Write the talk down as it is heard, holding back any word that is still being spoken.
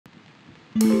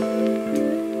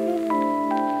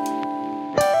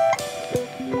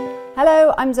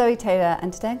Hello, I'm Zoe Taylor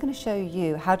and today I'm going to show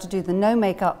you how to do the no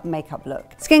makeup makeup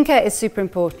look. Skincare is super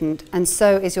important and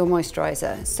so is your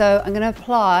moisturiser. So I'm going to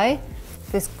apply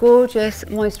this gorgeous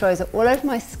moisturiser all over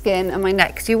my skin and my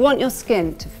neck. So you want your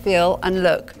skin to feel and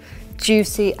look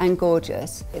juicy and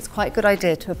gorgeous. It's quite a good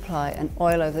idea to apply an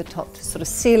oil over the top to sort of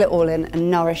seal it all in and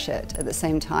nourish it at the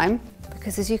same time.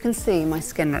 Because as you can see, my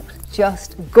skin looks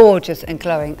just gorgeous and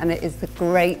glowing and it is the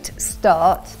great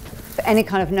start for any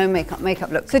kind of no makeup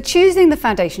makeup look. So choosing the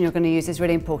foundation you're going to use is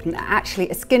really important. Actually,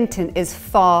 a skin tint is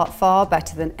far, far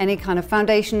better than any kind of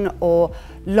foundation or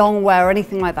long wear or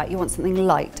anything like that. You want something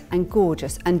light and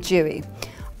gorgeous and dewy.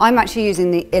 I'm actually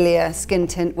using the Ilia skin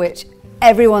tint, which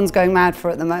everyone's going mad for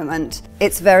at the moment.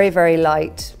 It's very, very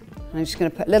light. I'm just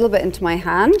going to put a little bit into my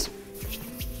hand.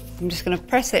 I'm just going to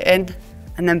press it in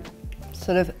and then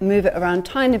sort of move it around a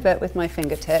tiny bit with my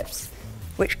fingertips,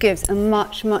 which gives a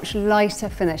much, much lighter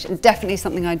finish and definitely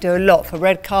something I do a lot for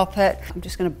red carpet. I'm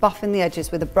just going to buff in the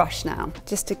edges with a brush now,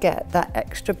 just to get that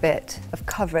extra bit of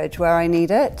coverage where I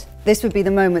need it. This would be the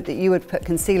moment that you would put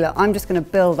concealer. I'm just going to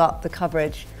build up the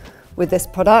coverage with this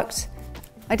product.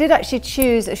 I did actually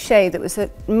choose a shade that was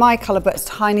my colour but a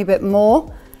tiny bit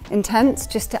more intense,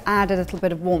 just to add a little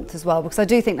bit of warmth as well, because I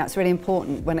do think that's really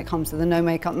important when it comes to the no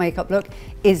makeup makeup look,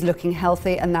 is looking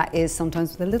healthy, and that is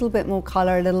sometimes with a little bit more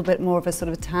colour, a little bit more of a sort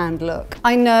of a tanned look.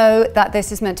 I know that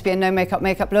this is meant to be a no makeup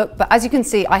makeup look, but as you can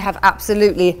see, I have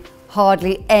absolutely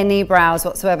hardly any brows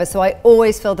whatsoever, so I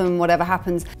always fill them whatever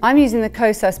happens. I'm using the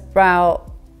Kosas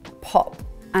Brow Pop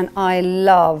and I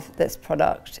love this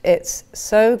product. It's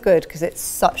so good because it's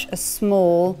such a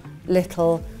small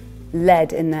little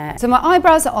lead in there. So my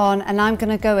eyebrows are on and I'm going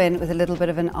to go in with a little bit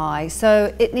of an eye,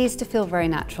 so it needs to feel very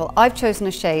natural. I've chosen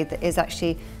a shade that is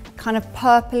actually kind of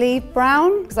purpley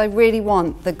brown because I really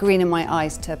want the green in my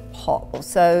eyes to pop,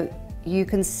 so you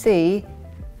can see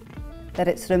that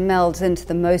it sort of melds into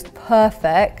the most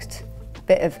perfect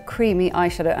bit of creamy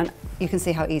eyeshadow, and you can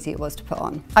see how easy it was to put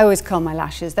on. I always curl my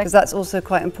lashes because that's also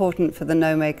quite important for the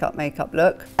no makeup makeup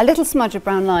look. A little smudge of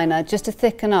brown liner just to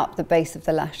thicken up the base of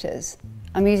the lashes.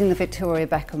 I'm using the Victoria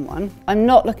Beckham one. I'm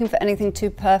not looking for anything too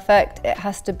perfect. It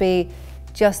has to be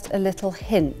just a little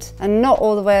hint, and not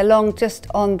all the way along, just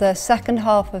on the second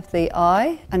half of the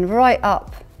eye and right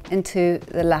up into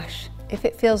the lash. If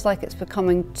it feels like it's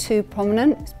becoming too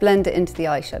prominent, just blend it into the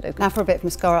eyeshadow. Now for a bit of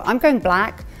mascara. I'm going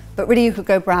black, but really you could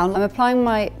go brown. I'm applying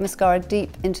my mascara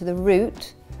deep into the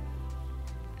root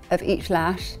of each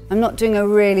lash. I'm not doing a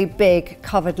really big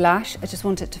covered lash. I just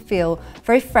want it to feel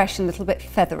very fresh and a little bit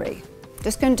feathery.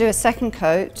 Just going to do a second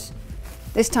coat.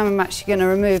 This time I'm actually going to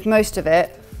remove most of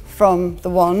it from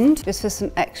the wand, just for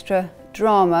some extra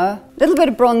drama. A little bit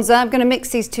of bronzer. I'm going to mix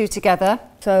these two together.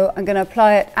 So I'm going to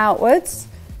apply it outwards,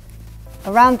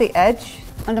 around the edge,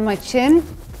 under my chin,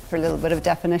 for a little bit of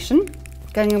definition.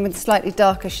 Going in with a slightly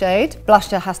darker shade.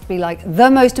 Blusher has to be like the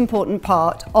most important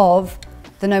part of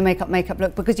the no makeup makeup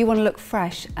look, because you want to look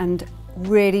fresh and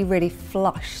really, really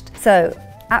flushed. So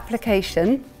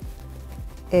application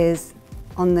is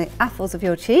on the apples of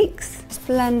your cheeks, just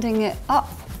blending it up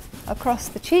across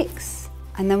the cheeks.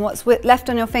 And then what's left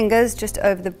on your fingers, just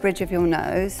over the bridge of your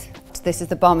nose. This is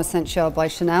the Balm Essential by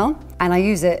Chanel, and I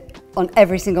use it on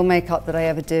every single makeup that I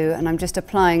ever do, and I'm just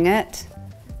applying it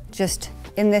just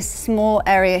in this small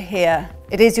area here.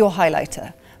 It is your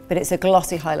highlighter, but it's a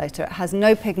glossy highlighter. It has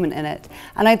no pigment in it.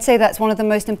 And I'd say that's one of the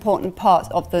most important parts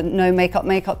of the no makeup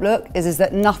makeup look, is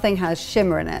that nothing has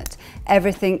shimmer in it.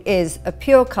 Everything is a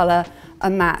pure color, a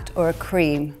matte or a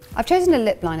cream. I've chosen a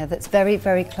lip liner that's very,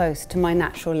 very close to my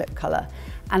natural lip color,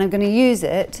 and I'm going to use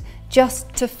it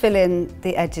just to fill in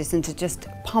the edges and to just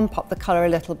pump up the color a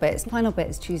little bit. The final bit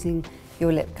is choosing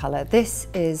your lip color. This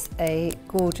is a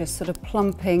gorgeous sort of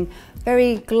plumping,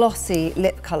 very glossy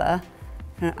lip color,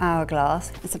 an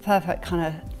hourglass. It's a perfect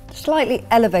kind of slightly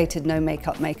elevated no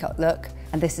makeup makeup look,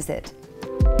 and this is it.